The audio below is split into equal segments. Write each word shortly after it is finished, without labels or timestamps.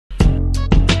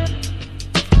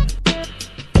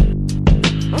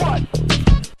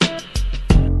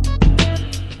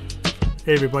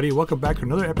Hey everybody, welcome back to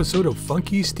another episode of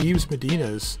Funky Steve's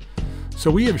Medinas.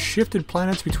 So we have shifted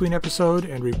planets between episode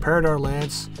and repaired our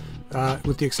lance,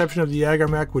 with the exception of the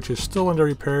Yagarmech, which is still under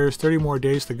repairs, 30 more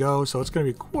days to go, so it's going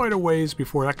to be quite a ways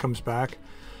before that comes back.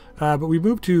 But we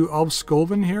moved to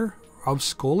Obskolven here,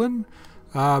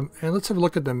 and let's have a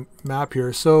look at the map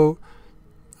here. So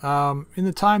in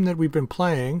the time that we've been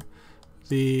playing,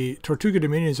 the Tortuga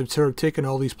Dominions have sort of taken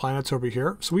all these planets over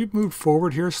here. So we've moved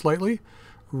forward here slightly,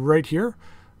 right here,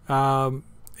 and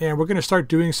we're going to start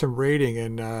doing some raiding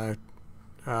in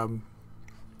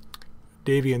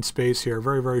Davian space here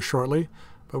very, very shortly.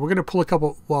 But we're going to pull a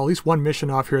couple, well, at least one mission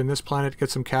off here in this planet, get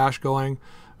some cash going.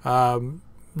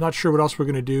 Not sure what else we're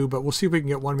going to do, but we'll see if we can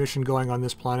get one mission going on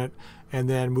this planet and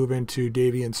then move into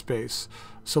Davian space.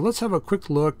 So let's have a quick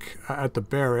look at the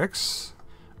barracks,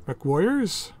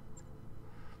 MechWarriors,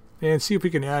 and see if we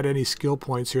can add any skill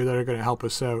points here that are going to help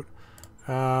us out.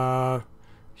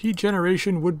 Heat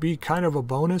generation would be kind of a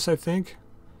bonus, I think.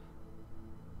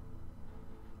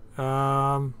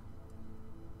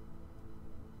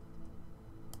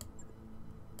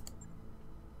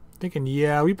 Thinking,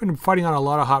 yeah, we've been fighting on a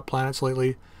lot of hot planets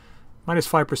lately. Minus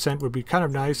 5% would be kind of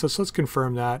nice. Let's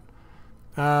confirm that.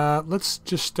 Let's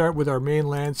just start with our main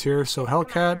lands here. So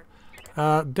Hellcat,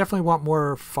 definitely want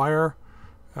more fire.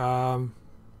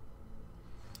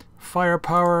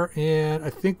 Firepower, and I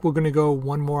think we're going to go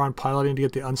one more on piloting to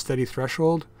get the unsteady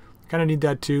threshold. Kind of need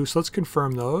that too, so let's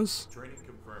confirm those. Training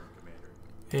confirmed, Commander.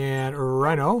 And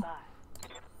Rhino.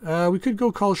 We could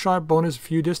go call shot bonus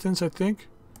view distance, I think.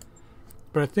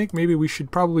 But I think maybe we should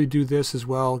probably do this as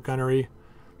well, gunnery.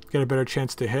 Get a better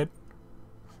chance to hit.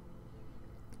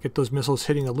 Get those missiles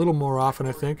hitting a little more often,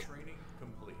 I think.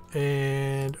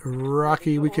 And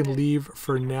Rocky, we can leave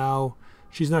for now.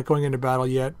 She's not going into battle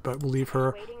yet, but we'll leave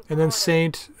her. And then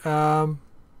Saint, I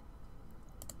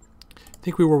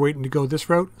think we were waiting to go this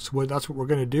route, so that's what we're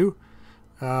going to do.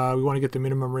 We want to get the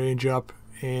minimum range up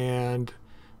and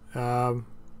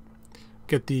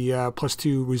get the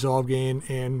 +2 resolve gain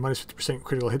and minus 50%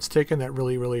 critical hits taken. That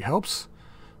really, really helps.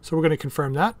 So we're going to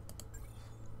confirm that.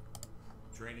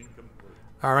 Training complete.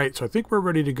 All right, so I think we're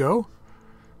ready to go.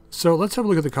 So let's have a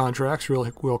look at the contracts real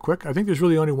quick. I think there's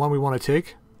really only one we want to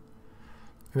take,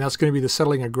 and that's going to be the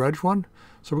settling a grudge one.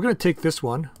 So we're going to take this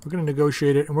one, we're going to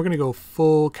negotiate it, and we're going to go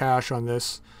full cash on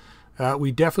this.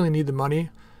 We definitely need the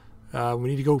money. We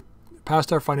need to go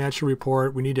past our financial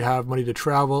report. We need to have money to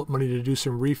travel, money to do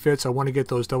some refits. I want to get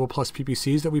those double plus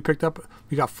PPCs that we picked up.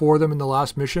 We got 4 of them in the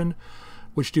last mission,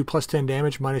 which do +10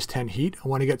 damage, -10 heat. I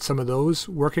want to get some of those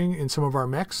working in some of our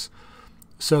mechs.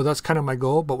 So that's kind of my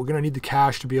goal, but we're going to need the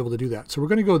cash to be able to do that. So we're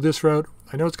going to go this route.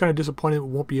 I know it's kind of disappointing we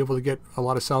won't be able to get a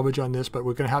lot of salvage on this, but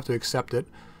we're going to have to accept it.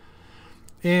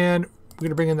 And we're going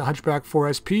to bring in the Hunchback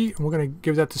 4SP, and we're going to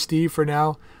give that to Steve for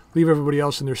now. Leave everybody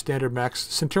else in their standard mechs.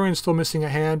 Centurion's still missing a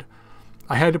hand.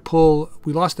 I had to pull,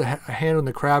 we lost a hand on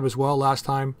the Crab as well last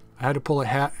time. I had to pull a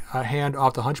hand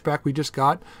off the Hunchback we just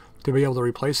got to be able to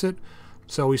replace it.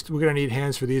 So we're going to need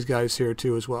hands for these guys here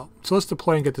too as well. So let's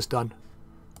deploy and get this done.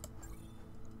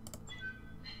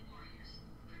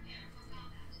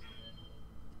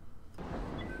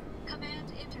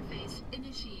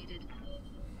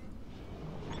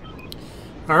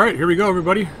 Alright, here we go,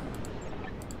 everybody.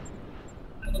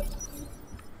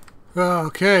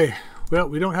 Okay, well,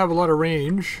 we don't have a lot of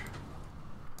range.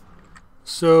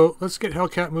 So let's get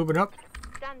Hellcat moving up.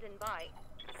 I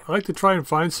like to try and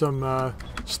find some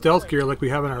stealth gear like we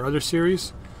have in our other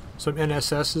series. Some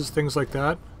NSSs, things like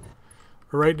that.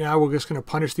 But right now, we're just going to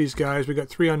punish these guys. We got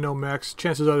 3 unknown mechs.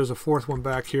 Chances are there's a 4th one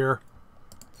back here.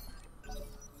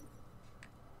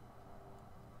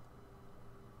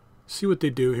 See what they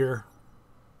do here.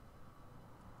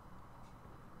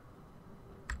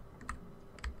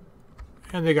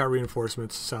 And they got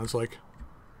reinforcements, sounds like.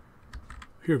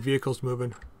 Here, vehicles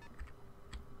moving.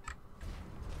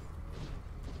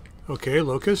 Okay,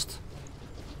 Locust.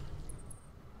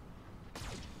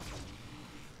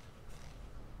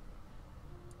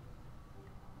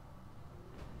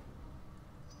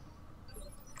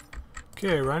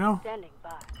 Okay, Rhino.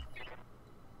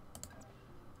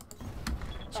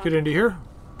 Let's get into here.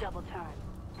 Double time.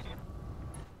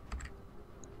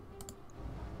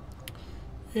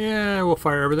 Yeah, we'll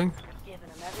fire everything. Giving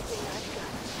them everything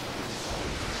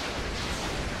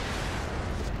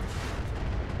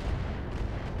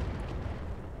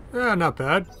I've got. Yeah, not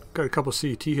bad. Got a couple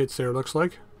CT hits there, looks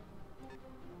like.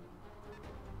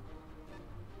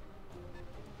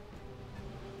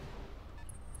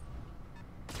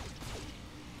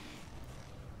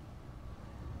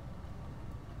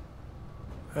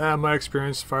 My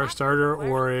experience, Firestarter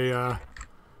or a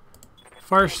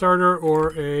fire starter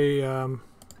or a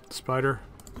spider.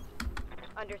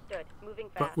 Understood. Moving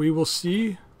fast. But we will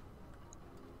see.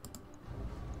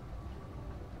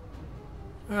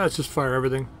 Let's just fire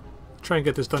everything. Try and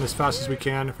get this done as fast as we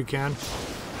can, if we can.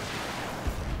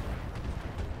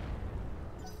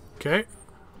 Okay.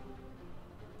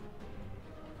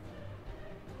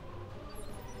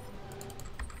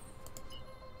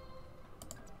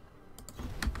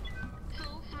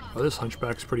 Oh, this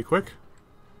hunchback's pretty quick.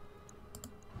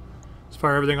 Let's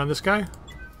fire everything on this guy.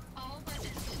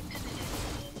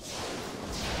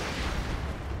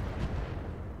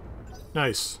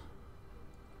 Nice.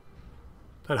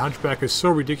 That hunchback is so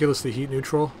ridiculously heat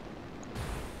neutral.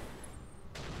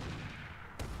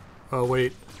 Oh,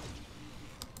 wait.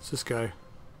 It's this guy.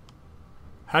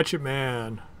 Hatchet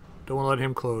Man. Don't want to let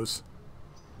him close.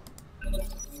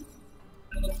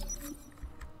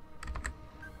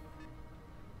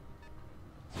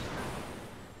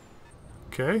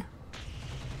 Okay.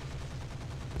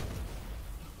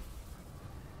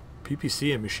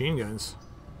 PPC and machine guns.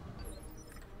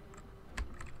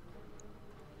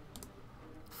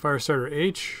 Firestarter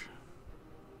H.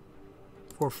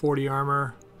 440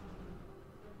 armor.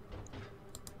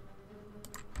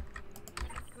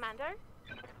 Commander?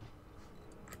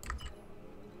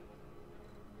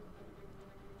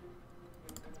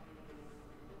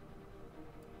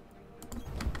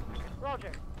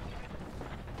 Roger.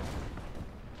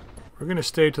 We're going to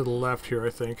stay to the left here, I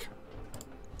think.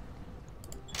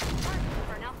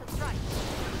 For an alpha strike.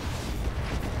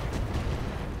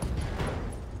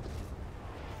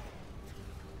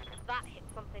 That hit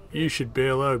something good. You should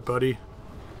bail out, buddy.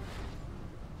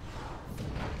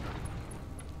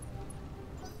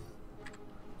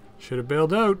 Should have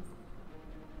bailed out.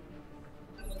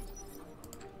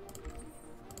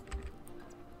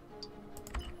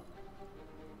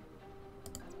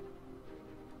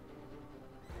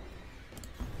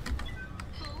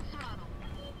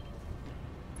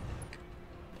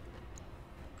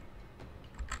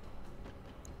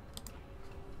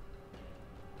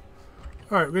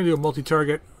 Alright, we're going to do a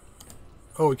multi-target.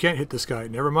 Oh, we can't hit this guy.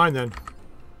 Never mind then.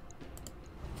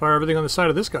 Fire everything on the side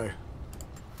of this guy.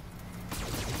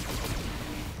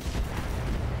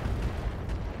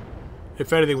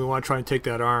 If anything, we want to try and take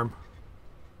that arm.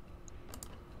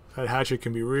 That hatchet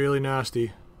can be really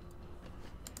nasty.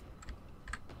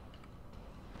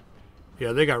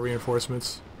 Yeah, they got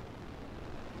reinforcements.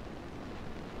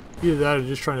 Either that or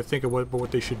just trying to think of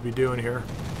what they should be doing here.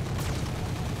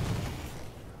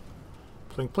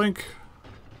 Plink, plink.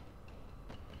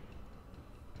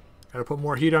 Gotta put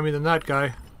more heat on me than that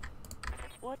guy.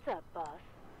 What's up, boss?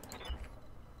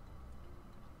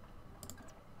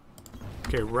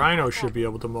 Okay, Rhino should be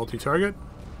able to multi-target.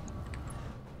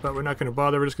 But we're not going to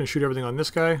bother. We're just going to shoot everything on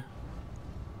this guy.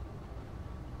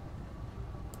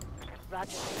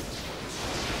 Roger.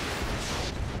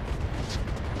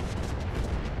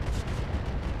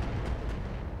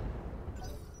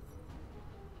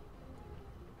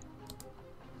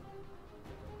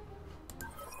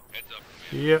 Heads up,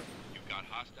 Commander. Yep. You've got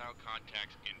hostile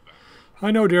contacts inbound.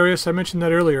 I know, Darius. I mentioned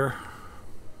that earlier.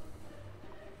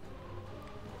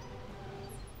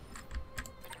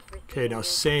 Okay, now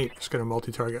Saint is going to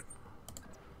multi-target.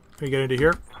 Can we get into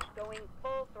here? Going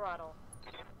full throttle.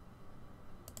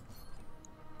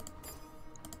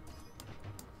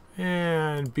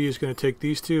 And B is going to take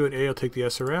these two, and A will take the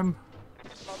SRM.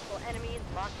 Multiple enemies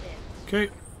locked in. Okay.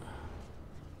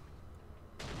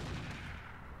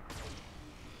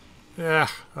 Yeah,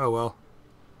 oh well.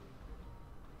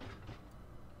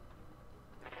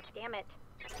 Damn it.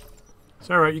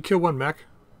 It's alright, you kill one mech.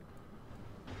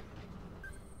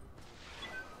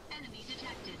 Enemy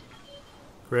detected.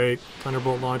 Great.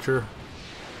 Thunderbolt launcher.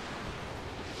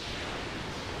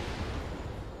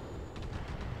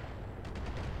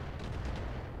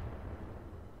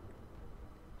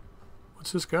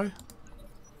 What's this guy?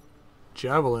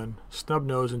 Javelin, snub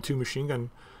nose, and 2 machine gun.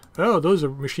 Oh, those are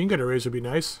machine gun arrays would be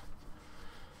nice.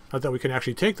 Not that we can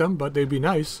actually take them, but they'd be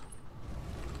nice.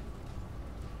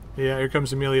 Yeah, here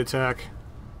comes the melee attack.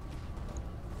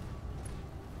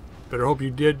 Better hope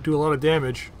you did do a lot of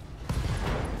damage.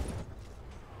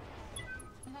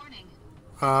 Warning.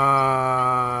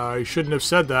 I shouldn't have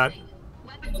said that.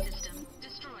 Weapon system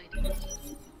destroyed.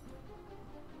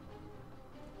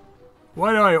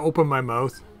 Why do I open my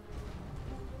mouth?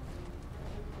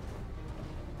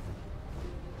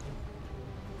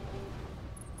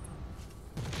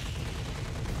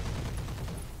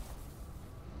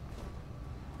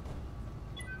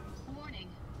 Warning.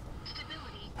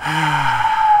 Stability.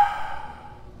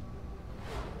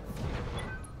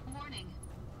 Warning.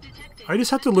 Detected. I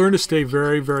just have to learn to stay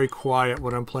very, very quiet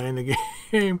when I'm playing the game.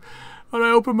 game. When I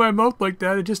open my mouth like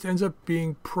that, it just ends up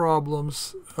being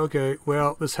problems. Okay,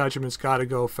 well, this hatchement's got to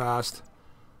go fast.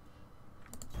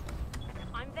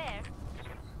 I'm there.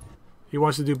 He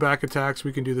wants to do back attacks.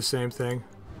 We can do the same thing.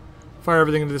 Fire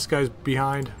everything into this guy's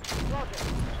behind. Roger.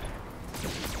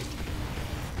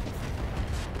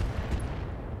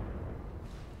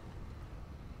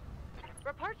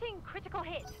 Reporting critical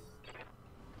hit.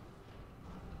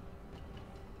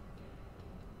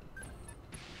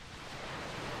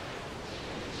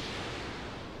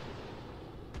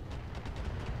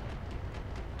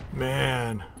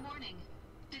 Man. Warning.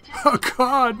 Oh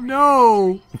God,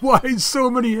 no! Why so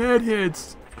many head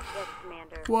hits? Yes,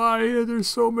 Commander. Why are there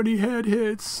so many head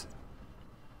hits?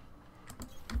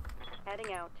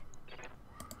 Heading out.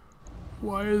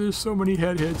 Why are there so many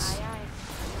head hits? Aye, aye.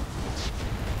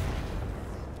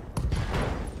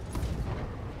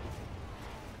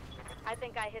 I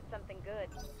think I hit something good.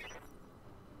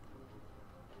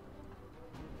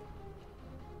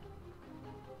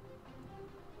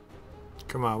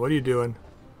 Come on, what are you doing?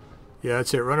 Yeah,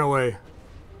 that's it. Run away.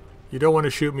 You don't want to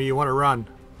shoot me. You want to run.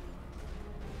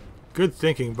 Good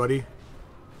thinking, buddy.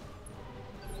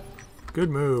 Good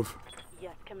move.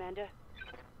 Yes, Commander.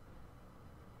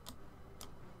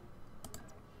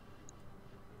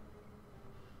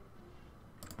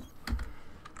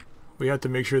 We have to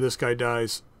make sure this guy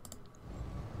dies.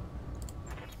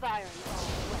 Firing all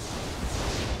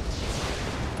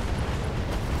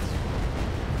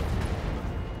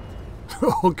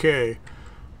weapons. Okay.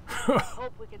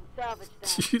 Hope we can salvage that.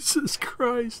 Jesus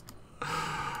Christ.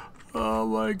 Oh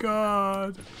my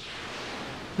God.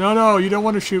 No, no, you don't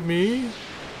want to shoot me.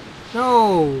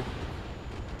 No.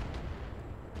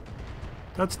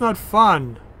 That's not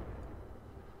fun.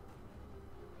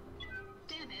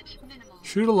 Damage minimal.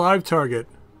 Shoot a live target.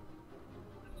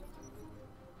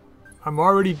 I'm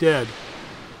already dead.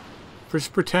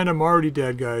 Just pretend I'm already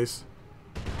dead, guys.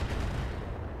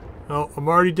 No, I'm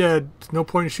already dead. There's no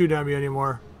point in shooting at me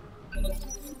anymore.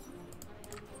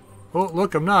 Oh,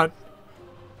 look, I'm not.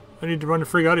 I need to run the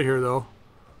frig out of here, though.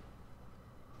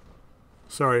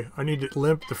 Sorry, I need to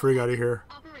limp the frig out of here.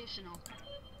 Operational.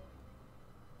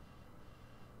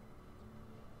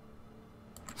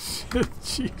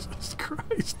 Jesus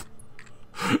Christ.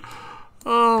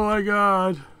 Oh my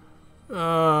God.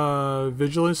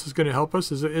 Vigilance is going to help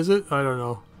us. Is it? I don't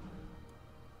know.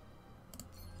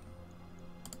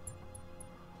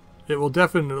 It will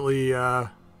definitely,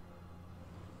 look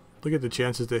at the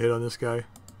chances to hit on this guy.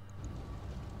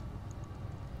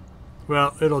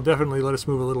 Well, it'll definitely let us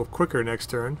move a little quicker next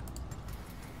turn.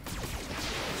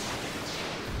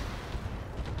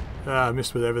 Ah, I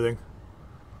missed with everything.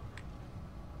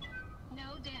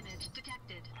 No damage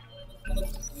detected.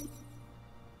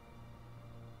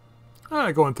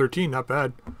 Ah, going 13, not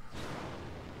bad.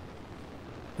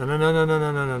 No, no, no, no, no,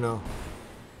 no, no, no, no.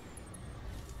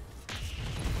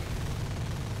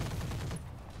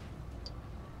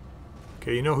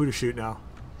 Okay, you know who to shoot now.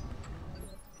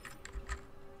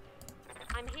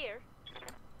 I'm here.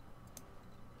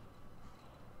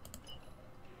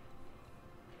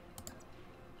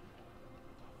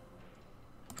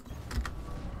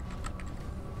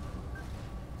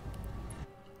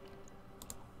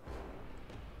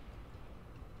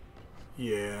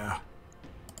 Yeah.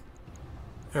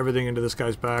 Everything into this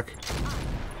guy's back.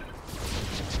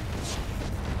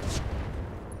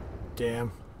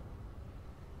 Damn.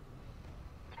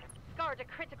 Scarred a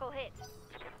critical hit.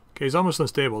 Okay, he's almost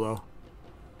unstable though.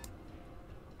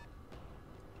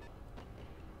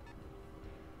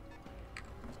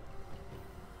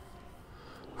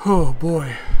 Oh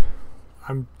boy.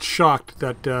 I'm shocked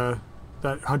that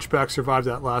that hunchback survived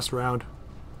that last round.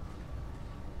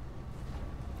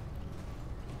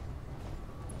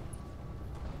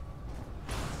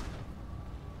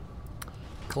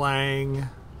 Clang.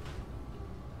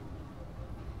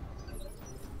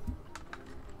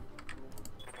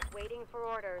 Waiting for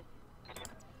orders.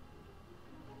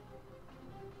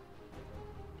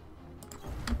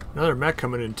 Another mech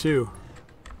coming in too.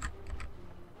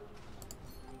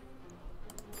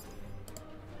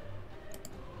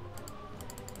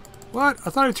 What? I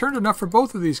thought I turned enough for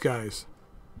both of these guys.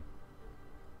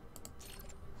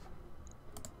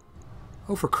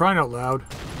 Oh, for crying out loud.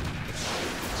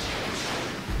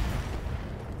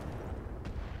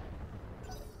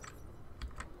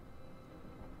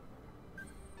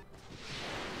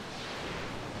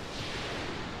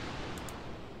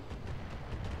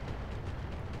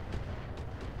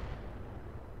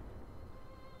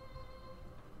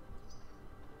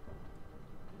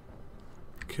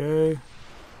 Okay.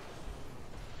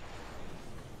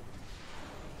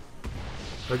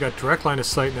 I got direct line of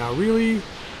sight now. Really?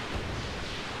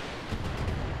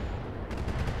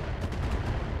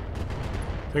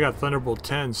 They got Thunderbolt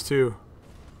 10s too.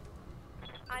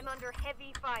 I'm under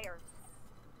heavy fire.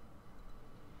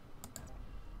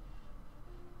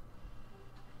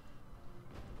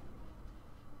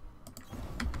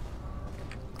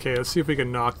 Okay, let's see if we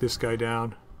can knock this guy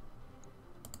down.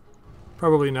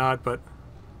 Probably not, but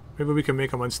maybe we can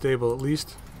make him unstable at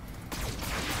least.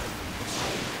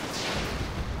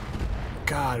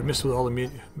 God, I missed with all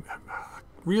the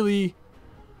really?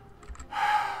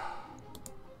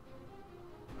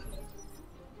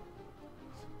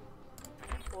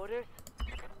 Orders?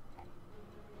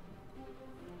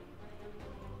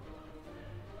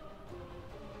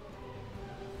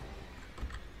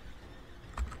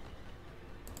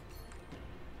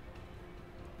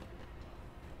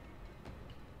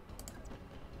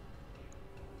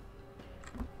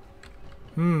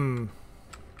 Hmm.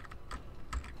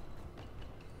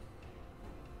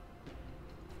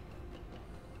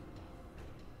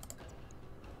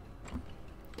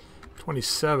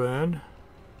 $27.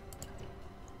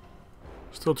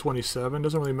 Still 27.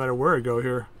 Doesn't really matter where I go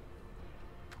here.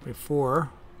 24.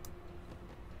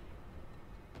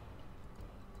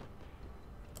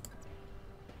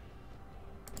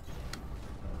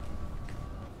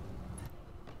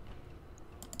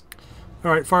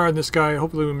 Alright, fire on this guy.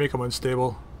 Hopefully we make him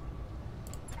unstable.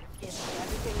 Give me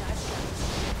everything I've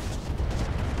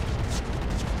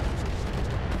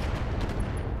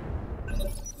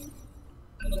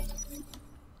got.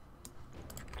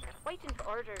 Waiting for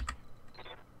orders.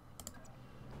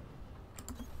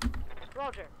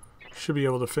 Roger. Should be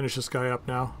able to finish this guy up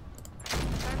now.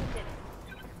 Affirmative.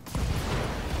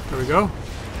 There we go.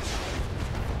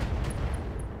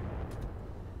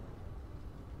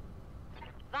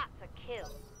 That's a kill.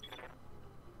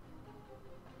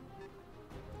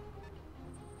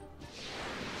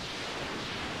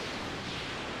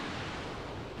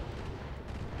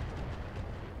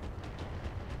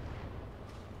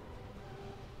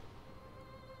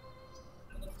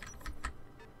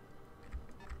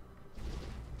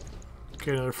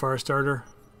 Okay, another fire starter.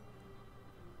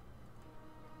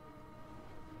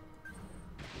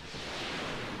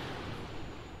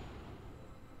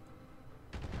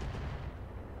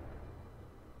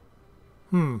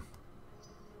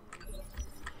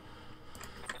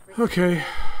 Okay,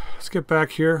 let's get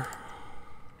back here.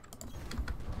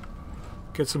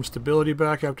 Get some stability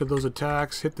back after those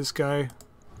attacks. Hit this guy.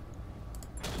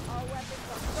 All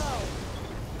weapons are go.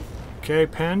 Okay,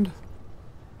 penned.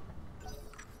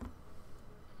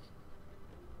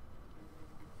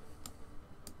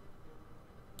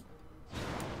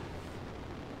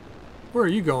 Where are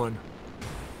you going?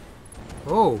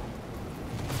 Oh.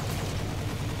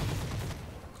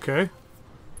 Okay.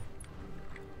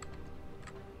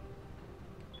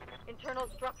 Internal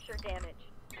structure damage.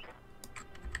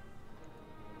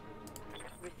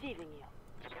 Receiving you.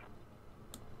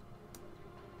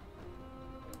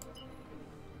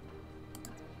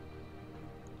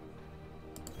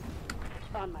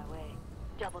 On my way.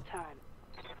 Double time.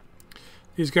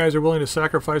 These guys are willing to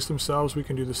sacrifice themselves. We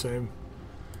can do the same.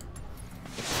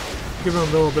 Give them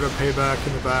a little bit of payback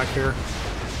in the back here.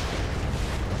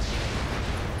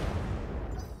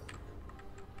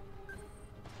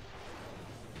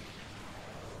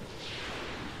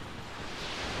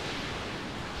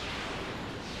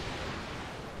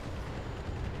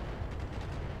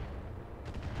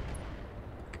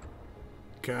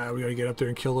 God, we gotta get up there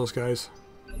and kill those guys.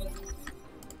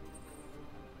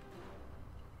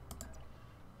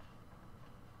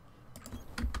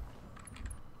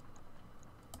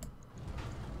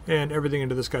 And everything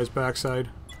into this guy's backside.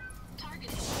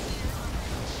 Targeting.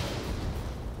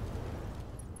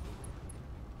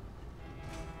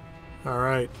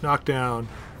 Alright, knockdown.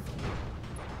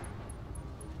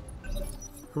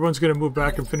 Everyone's gonna move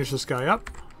back and finish this guy up.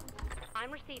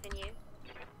 I'm receiving you.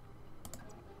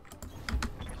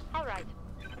 All right.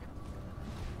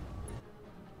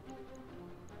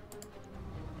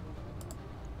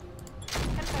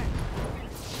 Confirmed.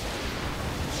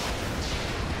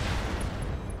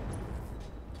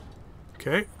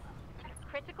 Okay.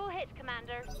 Critical hit,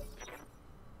 Commander.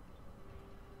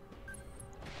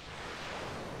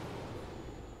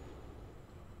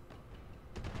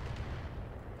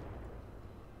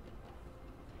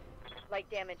 Light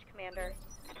damage, Commander.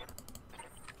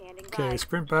 Standing by. Okay,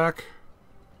 sprint back.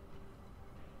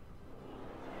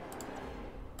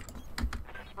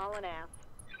 All an ass.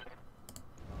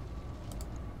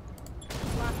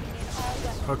 Locking in all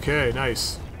weapons. Okay,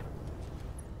 nice.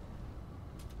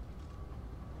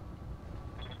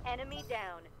 Enemy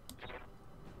down.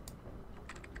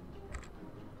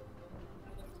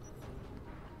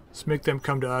 Let's make them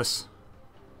come to us.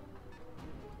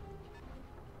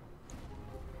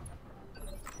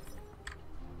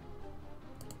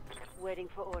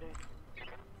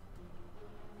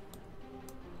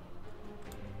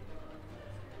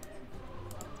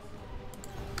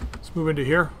 Let's move into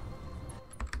here.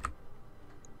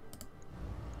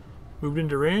 Moved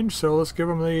into range, so let's give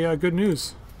them the good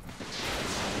news.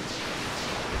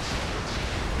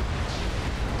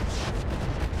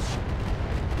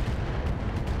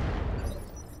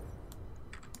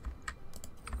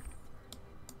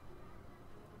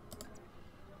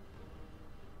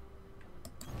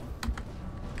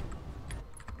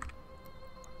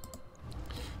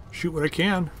 Shoot what I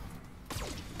can.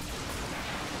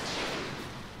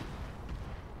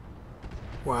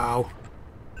 Wow.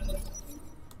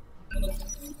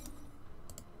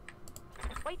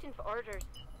 Waiting for orders.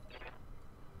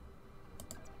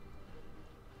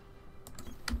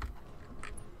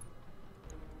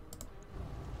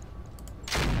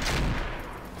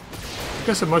 I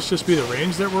guess it must just be the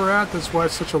range that we're at. That's why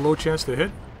it's such a low chance to hit.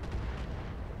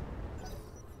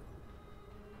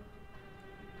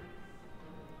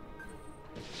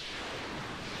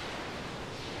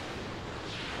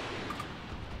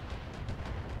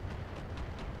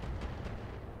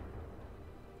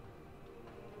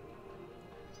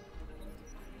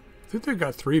 I think they've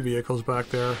got 3 vehicles back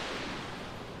there.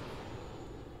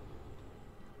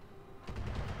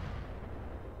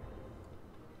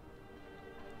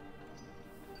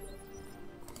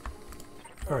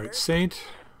 Alright, Saint.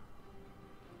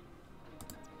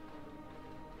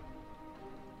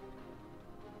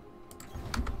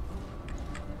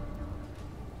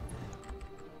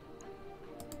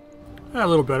 A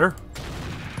little better.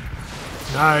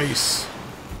 Nice.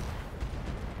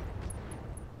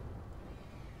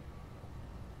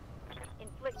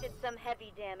 Inflicted some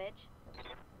heavy damage.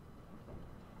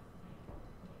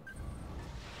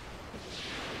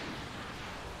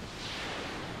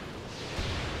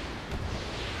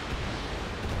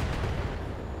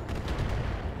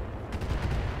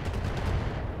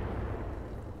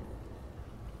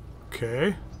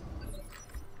 Okay.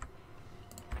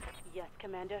 Yes,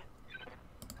 Commander.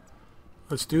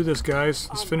 Let's do this, guys.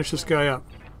 Let's finish this guy up.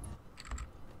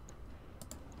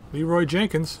 Leroy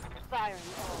Jenkins. Firing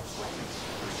all weapons.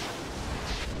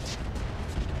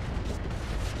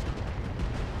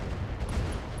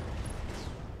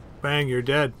 Bang, you're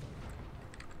dead.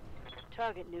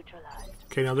 Target neutralized.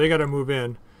 Okay, now they gotta move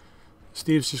in.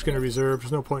 Steve's just gonna reserve.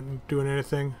 There's no point in doing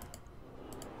anything.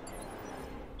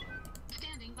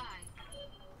 Standing by.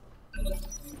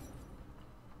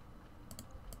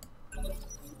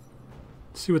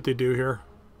 See what they do here.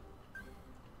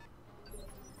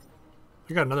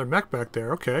 They got another mech back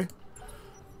there. Okay.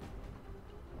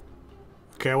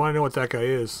 Okay, I want to know what that guy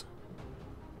is.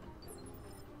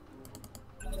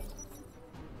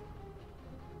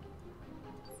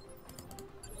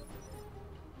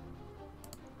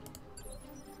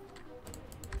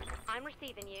 I'm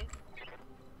receiving you.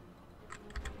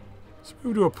 Let's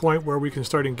move to a point where we can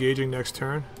start engaging next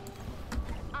turn.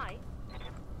 I.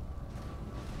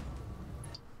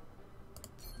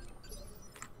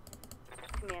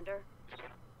 Commander.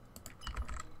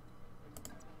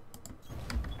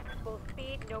 Full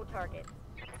speed, no target.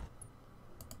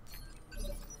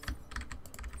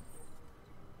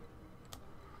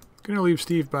 Gonna leave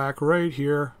Steve back right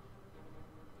here.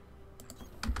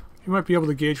 You might be able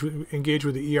to engage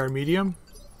with the ER medium.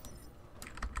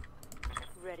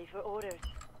 Ready for orders.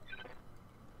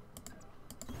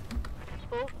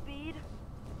 Full speed,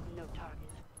 no target.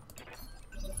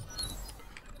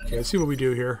 Okay, let's see what we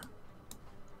do here.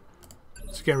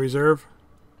 Let's again reserve.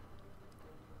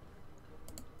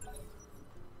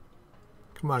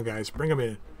 Come on, guys, bring them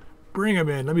in. Bring them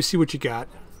in. Let me see what you got.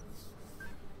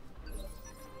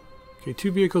 Okay,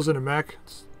 2 vehicles and a mech.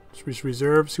 Let's just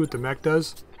reserve. See what the mech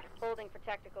does. Holding for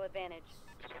tactical advantage.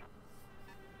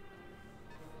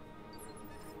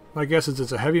 My guess is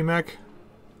it's a heavy mech.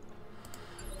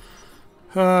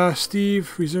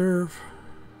 Steve, reserve.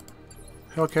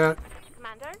 Hellcat,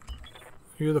 Commander?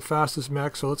 you're the fastest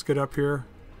mech, so let's get up here.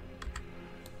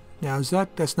 Now,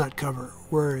 that's not cover.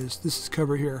 Where is, this is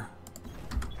cover here.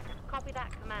 Copy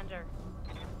that, Commander.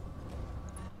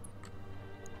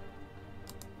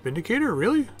 Vindicator,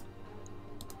 really?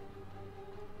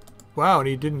 Wow, and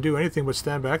he didn't do anything but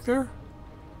stand back there?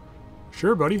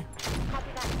 Sure, buddy.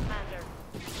 Copy that, Commander.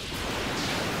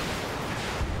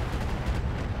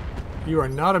 You are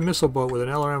not a missile boat with an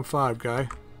LRM-5, guy.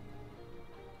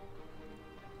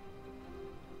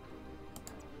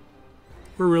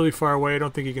 We're really far away. I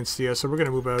don't think he can see us, so we're going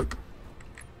to move out.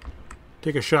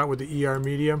 Take a shot with the ER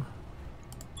medium.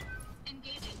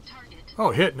 Engaging target.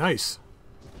 Oh, hit. Nice.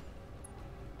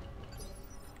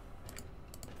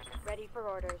 Ready for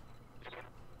orders.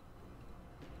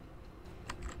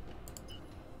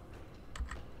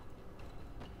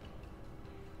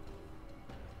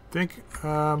 Think,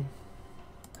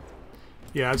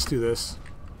 Yeah, let's do this.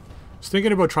 I was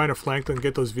thinking about trying to flank them and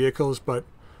get those vehicles, but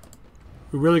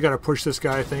we really got to push this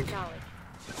guy, I think. Knowledge.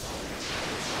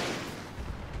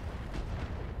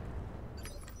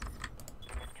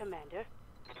 Commander.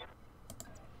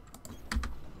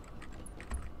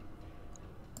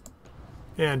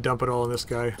 And dump it all on this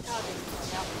guy.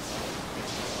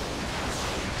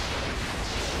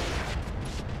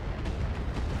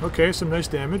 Okay, some nice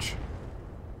damage.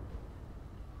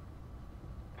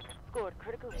 Scored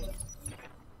critical hit.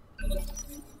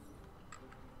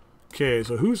 Okay,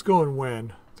 so who's going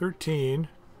when? 13.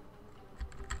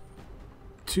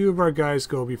 2 of our guys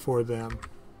go before them.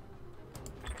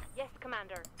 Yes,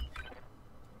 Commander.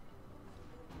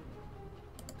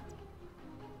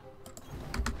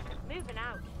 Moving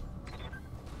out.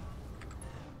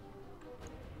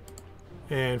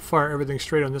 And fire everything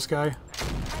straight on this guy.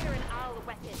 Firing all the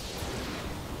weapons.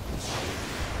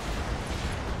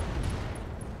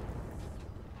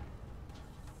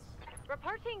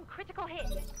 Reporting critical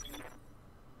hit.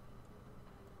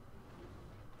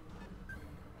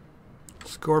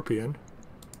 Scorpion.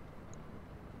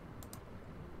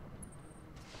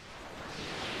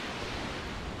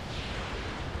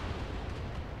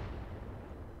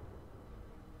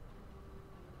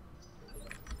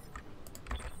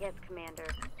 Yes, Commander.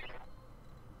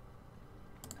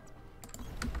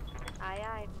 Aye,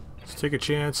 aye. Let's take a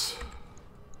chance.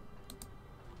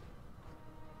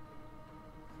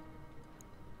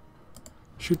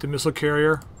 Shoot the missile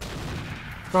carrier.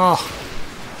 Oh,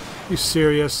 you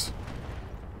serious?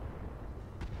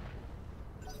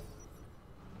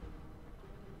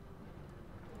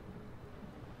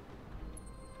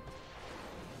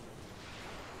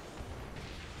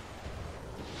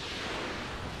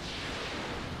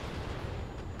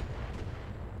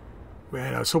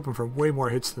 Man, I was hoping for way more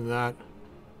hits than that.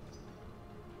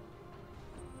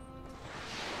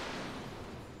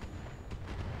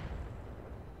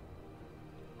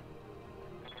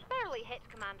 Barely hit,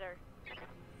 Commander.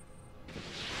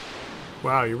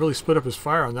 Wow, you really split up his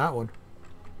fire on that one.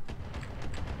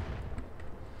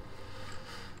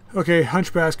 Okay,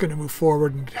 Hunchback's going to move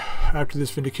forward and after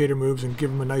this Vindicator moves and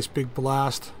give him a nice big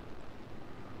blast.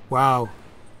 Wow.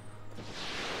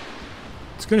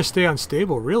 It's going to stay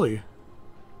unstable, really.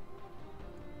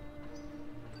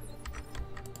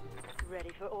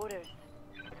 Ready for orders.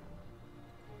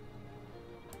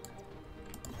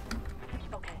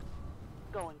 Okay.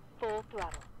 Going full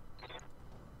throttle.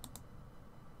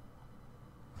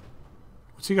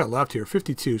 What's he got left here?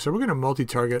 52. So we're going to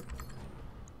multi-target.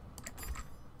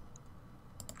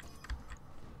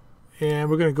 And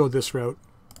we're going to go this route.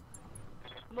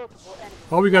 Multiple enemies.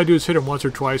 All we got to do is hit him once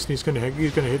or twice and he's going to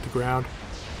hit the ground.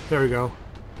 There we go.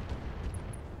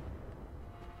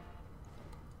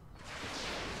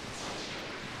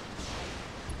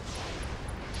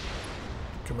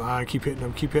 Come on, keep hitting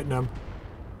him, keep hitting him.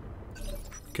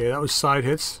 Okay, that was side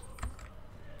hits.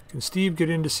 Can Steve get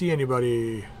in to see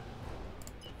anybody?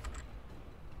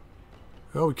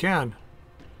 Oh, we can.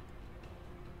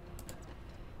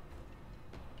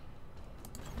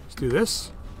 Let's do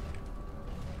this.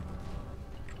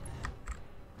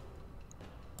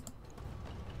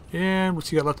 And what's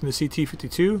he got left in the CT?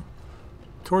 52.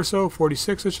 Torso,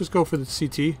 46. Let's just go for the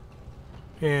CT.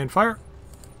 And fire.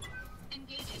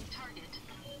 Engaging target.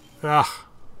 Ah.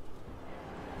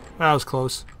 That was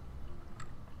close.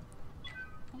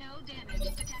 No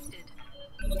damage detected.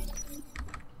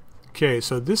 Okay,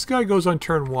 so this guy goes on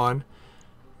turn 1.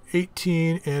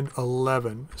 18 and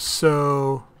 11.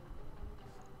 So,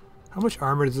 how much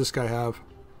armor does this guy have?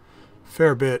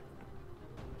 Fair bit.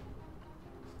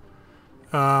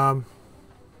 Hellcat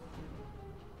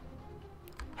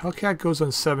goes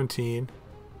on 17.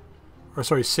 Or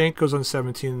sorry, Saint goes on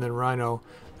 17 and then Rhino.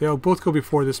 They'll both go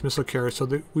before this missile carrier,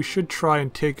 so we should try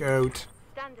and take out...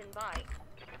 Standing by.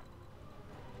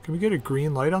 Can we get a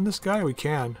green light on this guy? We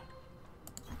can.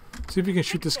 See if we can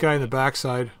shoot this guy in the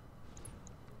backside.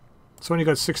 It's only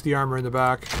got 60 armor in the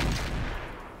back.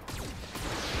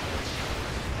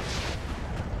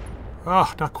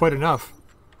 Ah, not quite enough.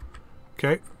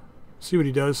 Okay. See what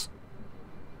he does.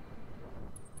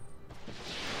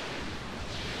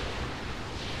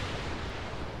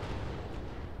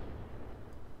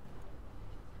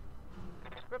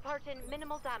 Reporting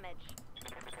minimal damage.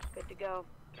 Good to go.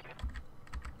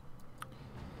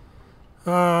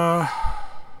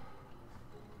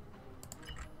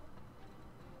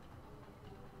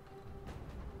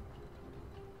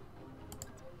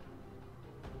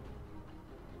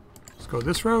 Let's go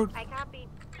this route. I copy.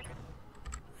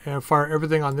 And fire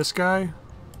everything on this guy.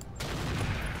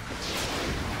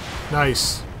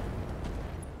 Nice.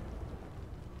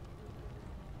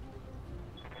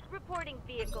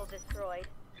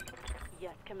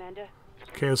 Commander.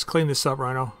 Okay, let's clean this up,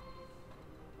 Rhino.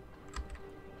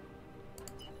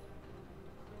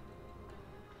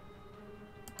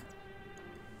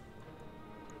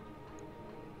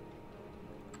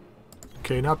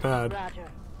 Okay, not bad. Roger.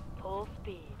 Full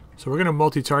speed. So we're going to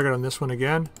multi-target on this one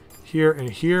again. Here and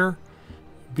here.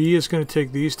 B is going to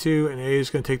take these two, and A is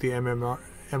going to take the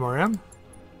MRM.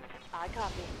 I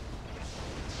copy.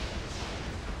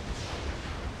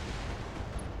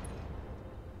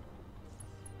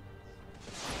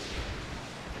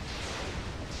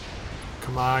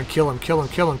 Come on, kill him, kill him,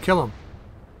 kill him, kill him.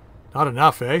 Not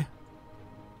enough, eh?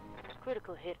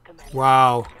 Critical hit, Commander.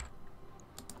 Wow.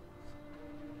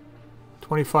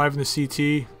 25 in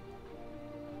the CT.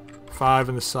 5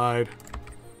 in the side.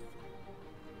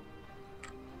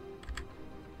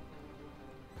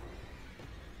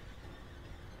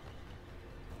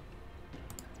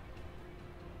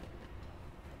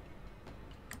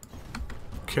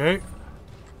 Okay.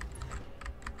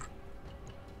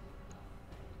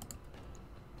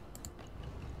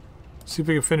 See if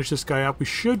we can finish this guy up. We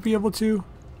should be able to.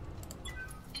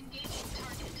 Engaging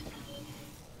target.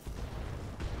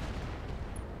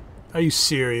 Are you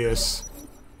serious?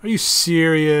 Are you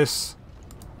serious?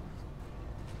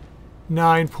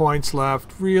 9 points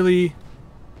left. Really?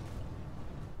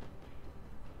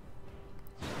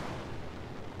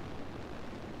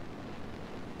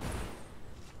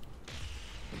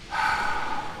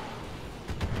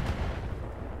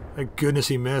 Thank goodness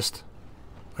he missed.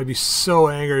 I'd be so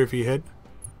angry if he hit.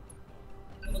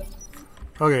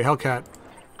 Okay, Hellcat.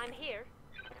 I'm here.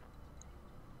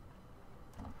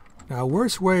 Now,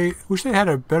 worst way... Wish they had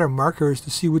a better markers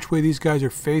to see which way these guys are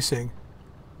facing.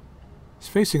 He's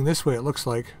facing this way, it looks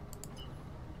like.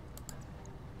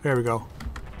 There we go.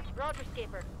 Roger,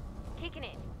 skipper. Kicking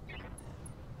in.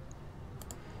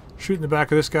 Shoot in the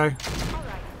back of this guy. All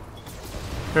right.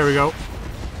 There we go.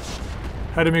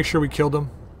 Had to make sure we killed him.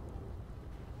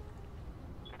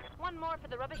 One more for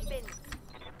the rubbish bin.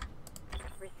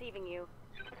 Receiving you.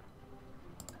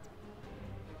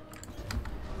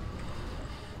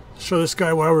 Show this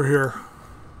guy why we're here.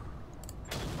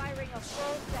 Firing a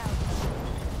full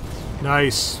south.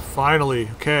 Nice. Finally.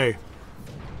 Okay.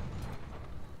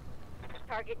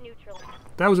 Target neutral.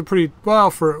 That was a pretty... Well,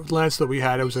 for Lance that we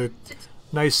had, it was a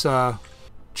nice,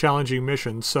 challenging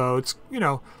mission. So it's, you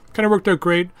know, kind of worked out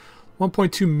great.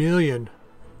 1.2 million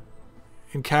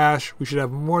in cash. We should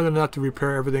have more than enough to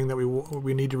repair everything that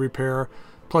we need to repair,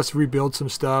 plus rebuild some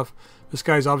stuff. This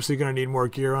guy's obviously going to need more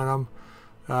gear on him.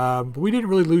 But we didn't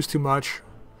really lose too much,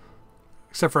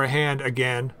 except for a hand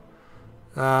again.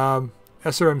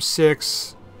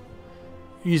 SRM6,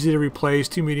 easy to replace.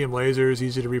 2 medium lasers,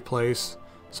 easy to replace.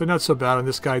 So not so bad on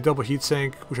this guy. Double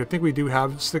heatsink, which I think we do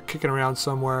have still kicking around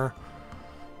somewhere.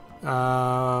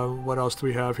 What else do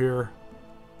we have here?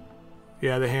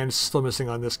 Yeah, the hand's still missing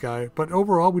on this guy. But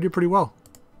overall, we did pretty well.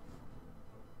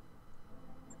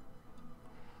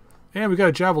 And we got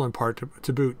a javelin part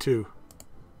to boot, too.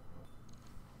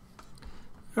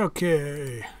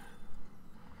 Okay.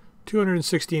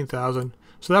 216,000.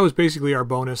 So that was basically our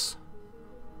bonus.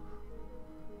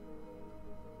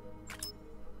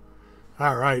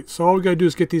 Alright, so all we gotta do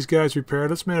is get these guys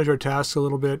repaired. Let's manage our tasks a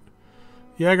little bit.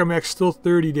 Yagamek's still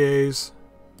 30 days.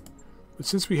 But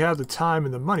since we have the time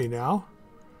and the money now,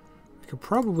 we could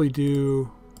probably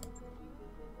do...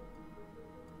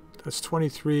 That's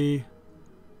 23.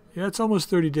 Yeah, it's almost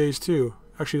 30 days too.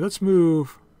 Actually, let's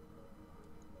move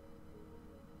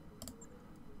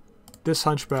this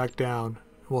hunchback down.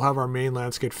 We'll have our main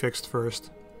landscape fixed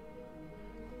first.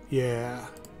 Yeah,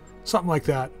 something like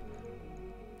that.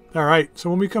 Alright, so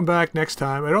when we come back next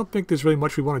time, I don't think there's really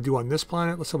much we want to do on this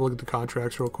planet. Let's have a look at the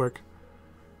contracts real quick.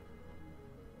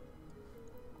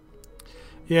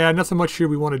 Yeah, nothing much here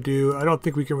we want to do. I don't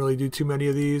think we can really do too many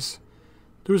of these.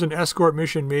 There was an escort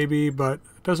mission maybe, but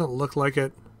it doesn't look like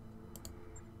it.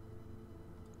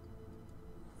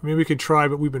 I mean, we could try,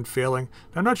 but we've been failing.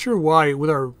 I'm not sure why,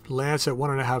 with our Lance at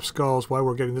 1.5 skulls, why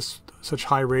we're getting such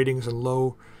high ratings and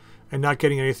low, and not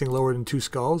getting anything lower than 2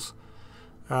 skulls.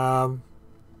 But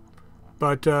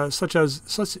such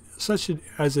as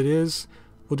it is,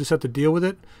 we'll just have to deal with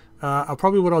it.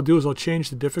 What I'll do is I'll change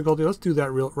the difficulty. Let's do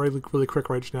that really quick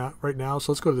right now.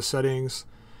 So let's go to the settings,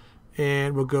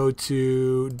 and we'll go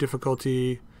to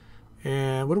difficulty.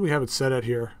 And what do we have it set at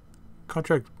here?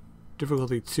 Contract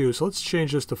difficulty 2. So let's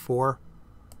change this to 4,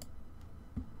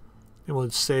 and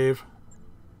we'll save.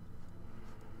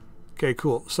 Okay,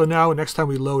 cool. So now next time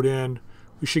we load in,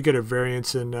 we should get a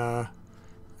variance in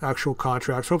actual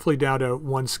contracts, hopefully down to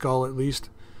 1 skull at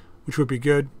least, which would be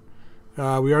good. We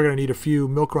are going to need a few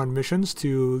milk run missions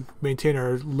to maintain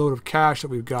our load of cash that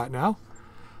we've got now.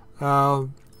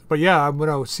 But yeah, I'm going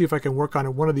to see if I can work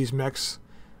on one of these mechs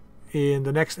in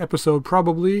the next episode,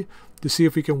 probably, to see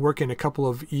if we can work in a couple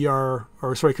of a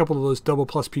couple of those double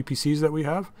plus PPCs that we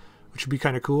have, which would be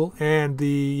kind of cool. And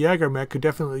the Jaeger mech could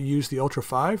definitely use the Ultra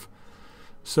 5.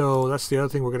 So that's the other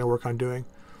thing we're going to work on doing.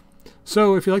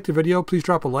 So if you liked the video, please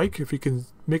drop a like. If you can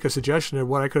make a suggestion of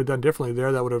what I could have done differently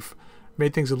there, that would have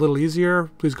made things a little easier,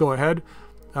 please go ahead.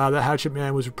 That hatchet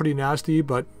man was pretty nasty,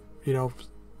 but, you know,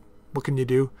 what can you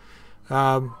do?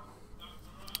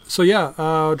 So yeah,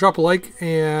 drop a like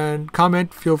and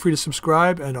comment. Feel free to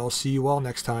subscribe, and I'll see you all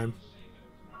next time.